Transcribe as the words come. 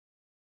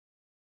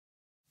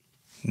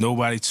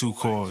Nobody too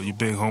cool. Your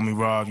big homie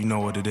Rob, you know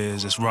what it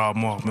is. It's Rob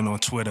Markman on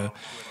Twitter.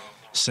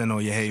 Send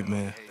all your hate,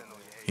 man.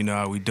 You know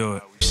how we do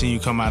it. Seen you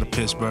come out of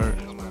Pittsburgh.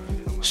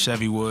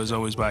 Chevy Woods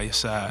always by your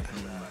side.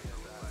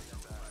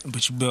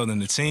 But you building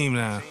the team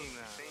now.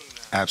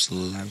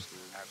 Absolutely.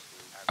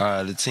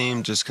 The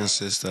team just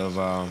consists of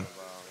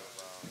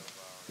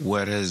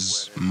what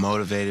has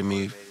motivated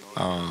me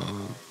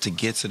to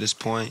get to this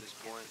point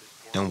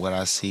and what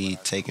I see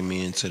taking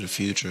me into the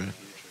future.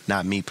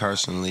 Not me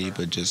personally,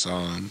 but just,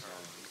 I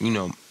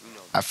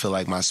feel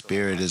like my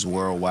spirit is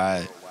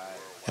worldwide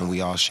and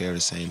we all share the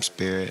same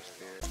spirit.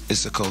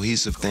 It's a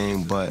cohesive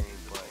thing, but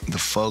the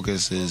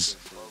focus is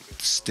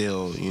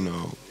still,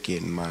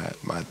 getting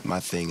my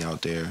thing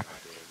out there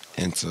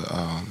and to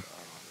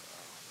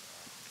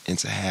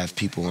have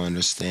people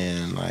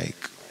understand, like,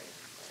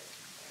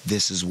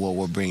 this is what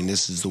we're bringing,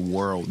 this is the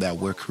world that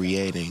we're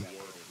creating,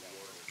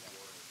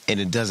 and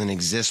it doesn't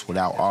exist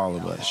without all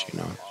of us,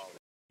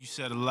 You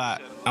said a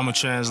lot. I'm going to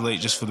translate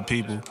just for the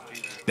people.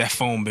 That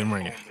phone been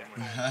ringing.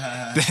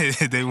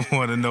 They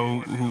want to know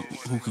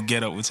who could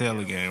get up with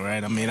Taylor Gang,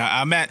 right? I mean,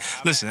 I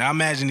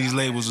imagine these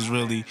labels is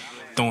really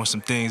throwing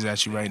some things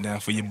at you right now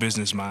for your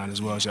business mind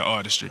as well as your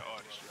artistry.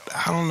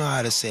 I don't know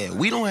how to say it.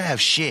 We don't have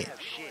shit.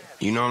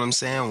 You know what I'm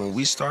saying? When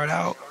we start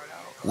out,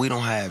 we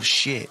don't have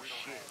shit.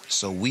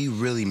 So we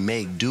really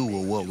make do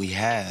with what we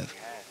have.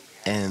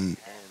 And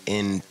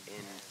in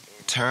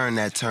turn,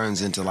 that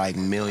turns into like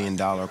 $1 million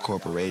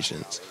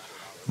corporations.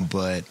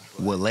 But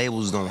what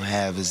labels don't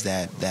have is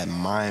that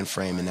mind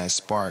frame and that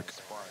spark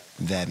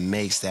that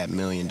makes that $1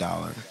 million.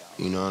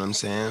 You know what I'm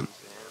saying?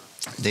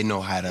 They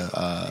know how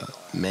to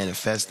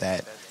manifest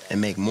that and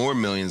make more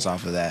millions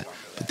off of that,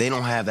 but they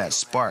don't have that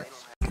spark.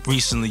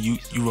 Recently, you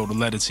wrote a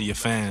letter to your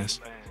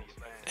fans,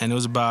 and it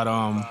was about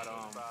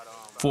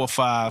 4 or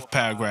 5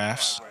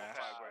 paragraphs,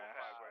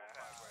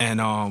 and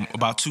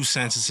about 2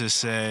 sentences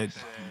said,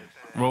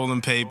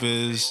 "Rolling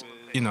papers,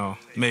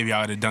 maybe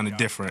I would have done it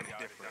different."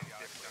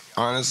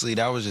 Honestly,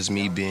 that was just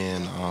me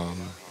being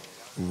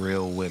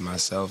real with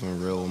myself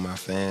and real with my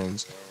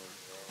fans.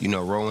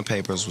 Rolling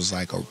papers was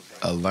like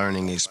a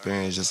learning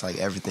experience, just like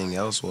everything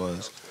else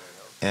was.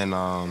 And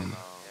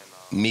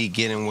me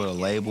getting with a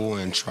label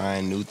and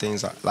trying new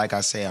things, like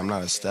I say, I'm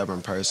not a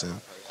stubborn person.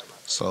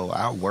 So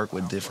I'll work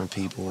with different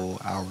people.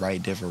 I'll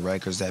write different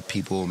records that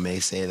people may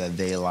say that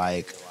they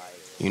like.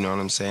 You know what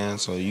I'm saying?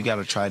 So you got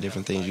to try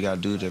different things. You got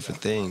to do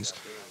different things.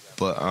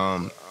 But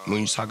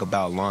when you talk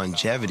about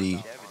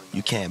longevity,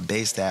 you can't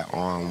base that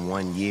on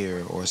 1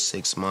 year or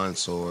 6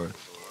 months or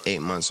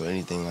 8 months or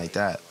anything like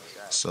that.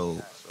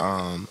 So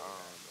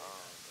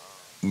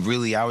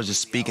really, I was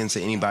just speaking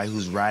to anybody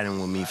who's riding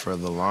with me for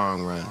the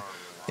long run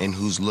and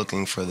who's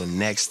looking for the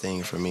next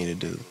thing for me to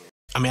do.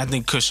 I mean, I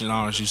think Cushion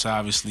Orange Juice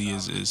obviously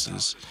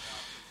is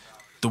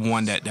the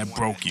one that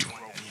broke you.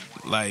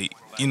 Like,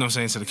 you know what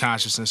I'm saying, to the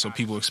consciousness, so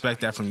people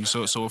expect that from you.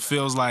 So it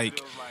feels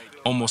like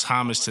almost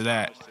homage to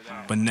that,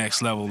 but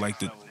next level, like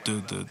the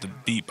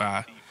beat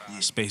by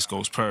Space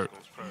Ghost Perk,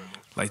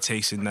 like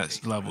takes it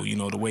next level.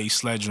 The way he's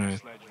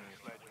sledging,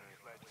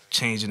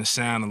 changing the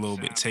sound a little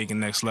bit, taking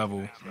next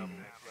level,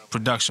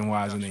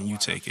 production-wise, and then you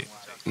take it.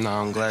 No,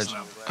 I'm glad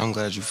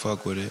you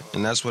fuck with it.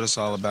 And that's what it's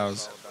all about,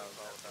 is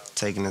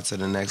taking it to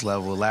the next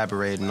level,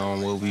 elaborating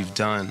on what we've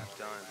done.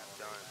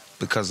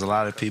 Because a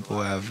lot of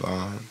people have,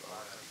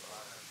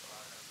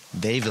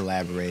 they've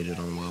elaborated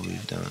on what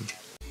we've done.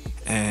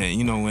 And,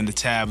 in the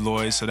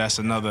tabloids, so that's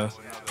another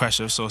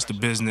pressure. So it's the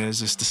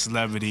business, it's the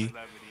celebrity,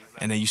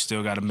 and then you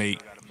still got to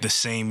make the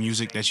same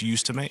music that you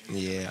used to make.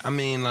 Yeah, I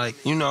mean, like,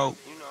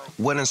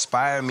 what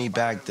inspired me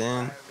back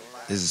then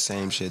is the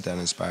same shit that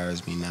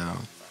inspires me now.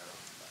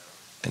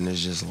 And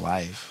it's just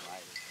life.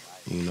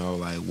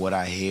 Like what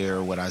I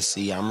hear, what I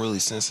see. I'm really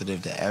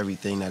sensitive to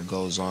everything that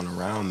goes on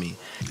around me.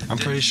 I'm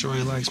pretty sure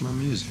he likes my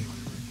music.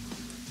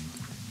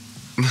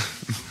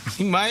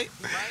 He might.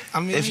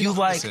 I mean, if you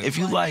like,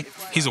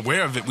 he's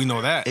aware of it. We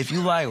know that. If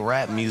you like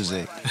rap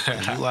music,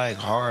 if you like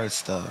hard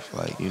stuff,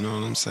 like, you know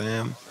what I'm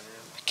saying,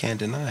 you can't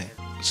deny it.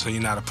 So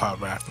you're not a pop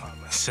rapper?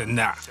 I said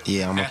nah.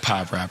 Yeah, I'm a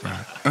pop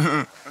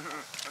rapper.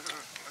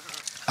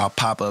 I'll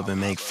pop up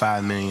and make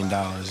 $5 million,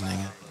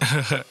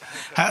 nigga.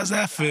 How's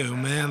that feel,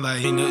 man?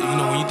 Like, when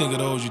you think of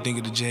those, you think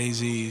of the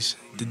Jay-Z's,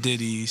 the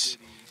Diddy's,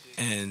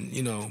 and,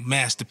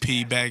 Master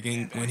P back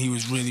when he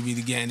was really,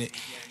 really getting it.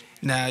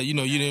 Now, you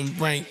didn't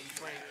rank.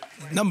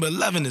 Number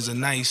 11 is a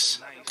nice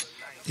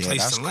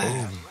place to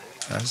land.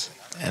 Cool.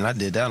 And I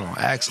did that on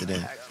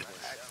accident.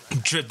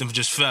 Dripped and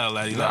just fell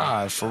at you.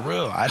 Nah, for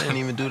real. I didn't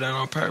even do that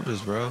on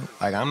purpose, bro.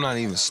 Like, I'm not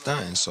even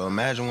stunting. So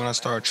imagine when I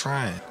start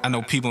trying. I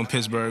know people in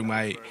Pittsburgh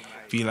might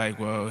be like,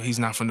 well, he's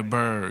not from the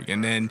burg.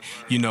 And then,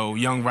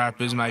 young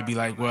rappers might be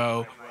like,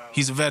 well,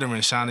 he's a veteran,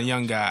 Sean a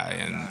young guy.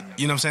 And,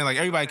 you know what I'm saying? Like,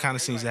 everybody kind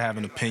of seems to have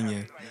an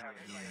opinion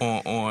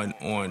on.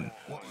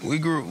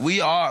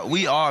 We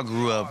all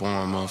grew up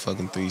on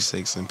motherfucking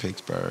 3-6 in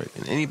Pittsburgh.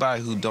 And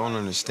anybody who don't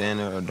understand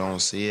it or don't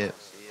see it,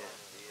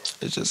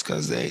 it's just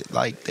because they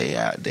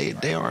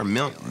aren't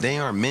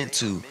meant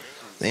to.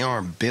 they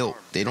aren't built.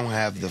 They don't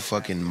have the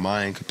fucking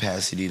mind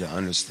capacity to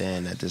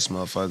understand that this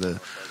motherfucker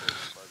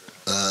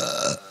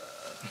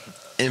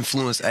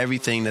influenced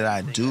everything that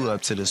I do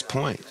up to this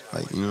point.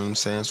 Like, you know what I'm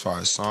saying? As far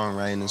as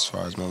songwriting, as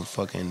far as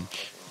motherfucking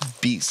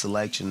beat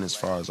selection, as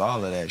far as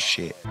all of that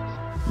shit.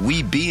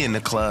 We be in the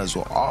clubs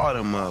with all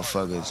them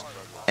motherfuckers.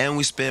 And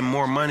we spend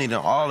more money than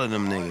all of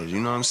them niggas.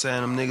 You know what I'm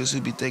saying? Them niggas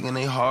who be thinking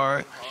they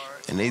hard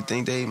and they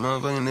think they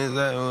motherfucking this,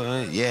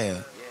 that,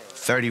 yeah.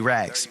 30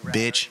 racks,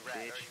 bitch.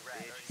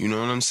 You know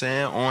what I'm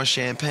saying? On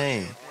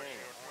champagne.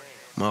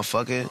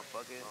 Motherfucker,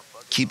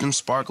 keep them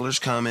sparklers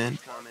coming.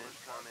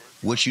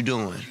 What you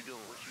doing?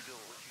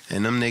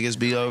 And them niggas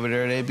be over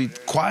there, they be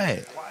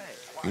quiet.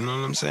 You know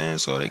what I'm saying?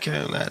 So they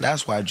can't.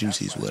 That's why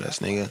Juicy's with us,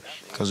 nigga.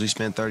 Because we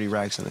spent 30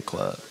 racks in the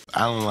club.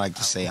 I don't like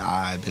to say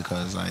I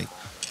because, like,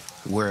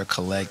 we're a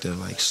collective.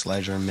 Like,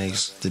 Sledger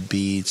makes the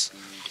beats.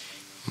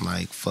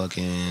 Like,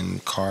 fucking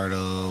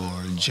Cardo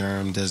or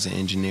Germ does the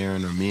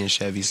engineering. Or me and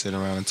Chevy sit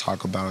around and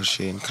talk about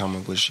shit and come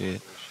up with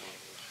shit.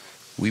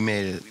 We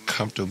made it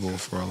comfortable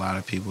for a lot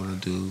of people to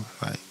do,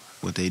 like,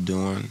 what they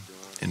doing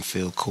and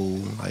feel cool,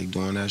 like,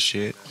 doing that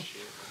shit.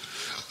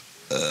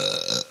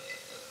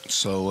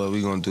 So what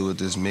we gonna do with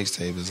this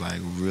mixtape is, like,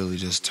 really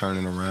just turn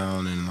it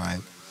around and, like,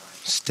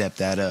 step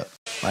that up.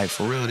 Like,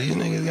 for real, these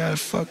niggas got it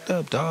fucked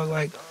up, dog.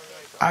 Like,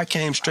 I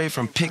came straight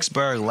from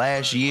Pittsburgh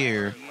last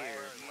year,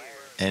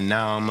 and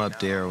now I'm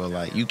up there with,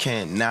 like, you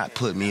can't not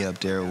put me up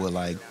there with,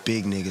 like,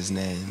 big niggas'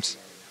 names.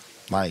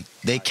 Like,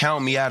 they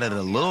count me out of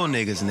the little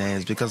niggas'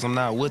 names because I'm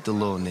not with the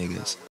little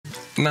niggas.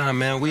 Nah,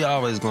 man, we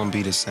always gonna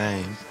be the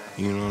same.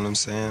 You know what I'm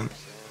saying?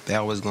 They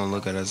always gonna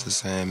look at us the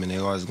same, and they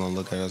always gonna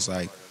look at us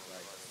like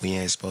we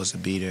ain't supposed to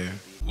be there.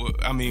 Well,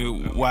 I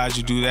mean, why'd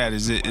you do that?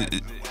 Is it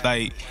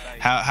like,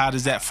 how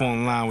does that fall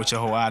in line with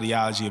your whole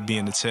ideology of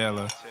being a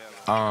Taylor?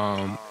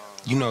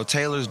 You know,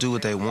 Taylors do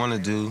what they want to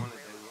do.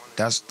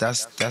 That's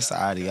the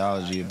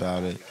ideology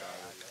about it.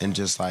 And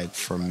just, like,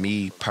 for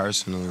me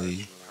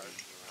personally,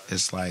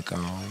 it's like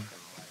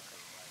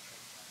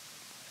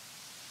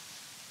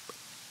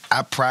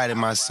I prided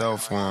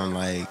myself on,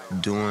 like,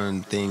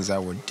 doing things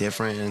that were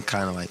different and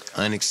kind of, like,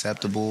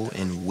 unacceptable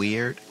and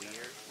weird.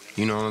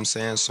 You know what I'm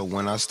saying? So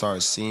when I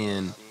start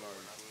seeing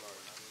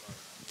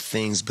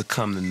things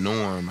become the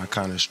norm, I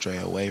kind of stray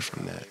away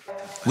from that.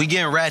 We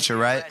getting ratchet,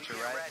 right?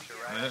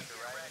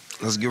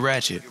 Let's get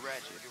ratchet.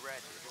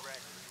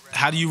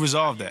 How do you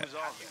resolve that?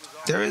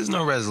 There is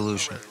no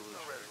resolution.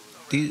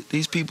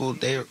 These people,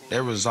 they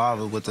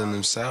resolve it within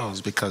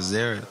themselves because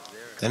they're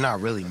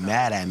not really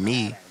mad at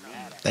me.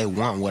 They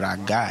want what I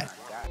got.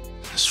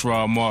 It's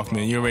raw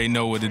Markman. You already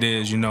know what it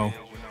is, you know.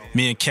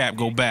 Me and Cap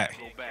go back.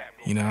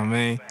 You know what I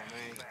mean?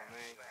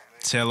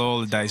 Taylor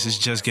Alderdice is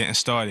just getting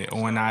started.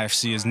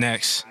 ONIFC is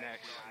next.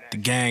 The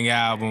Gang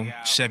album,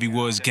 Chevy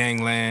Woods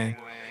Gangland.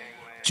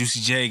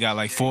 Juicy J got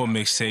like 4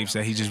 mixtapes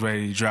that he just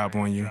ready to drop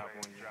on you.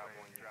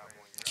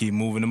 Keep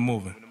moving and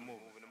moving.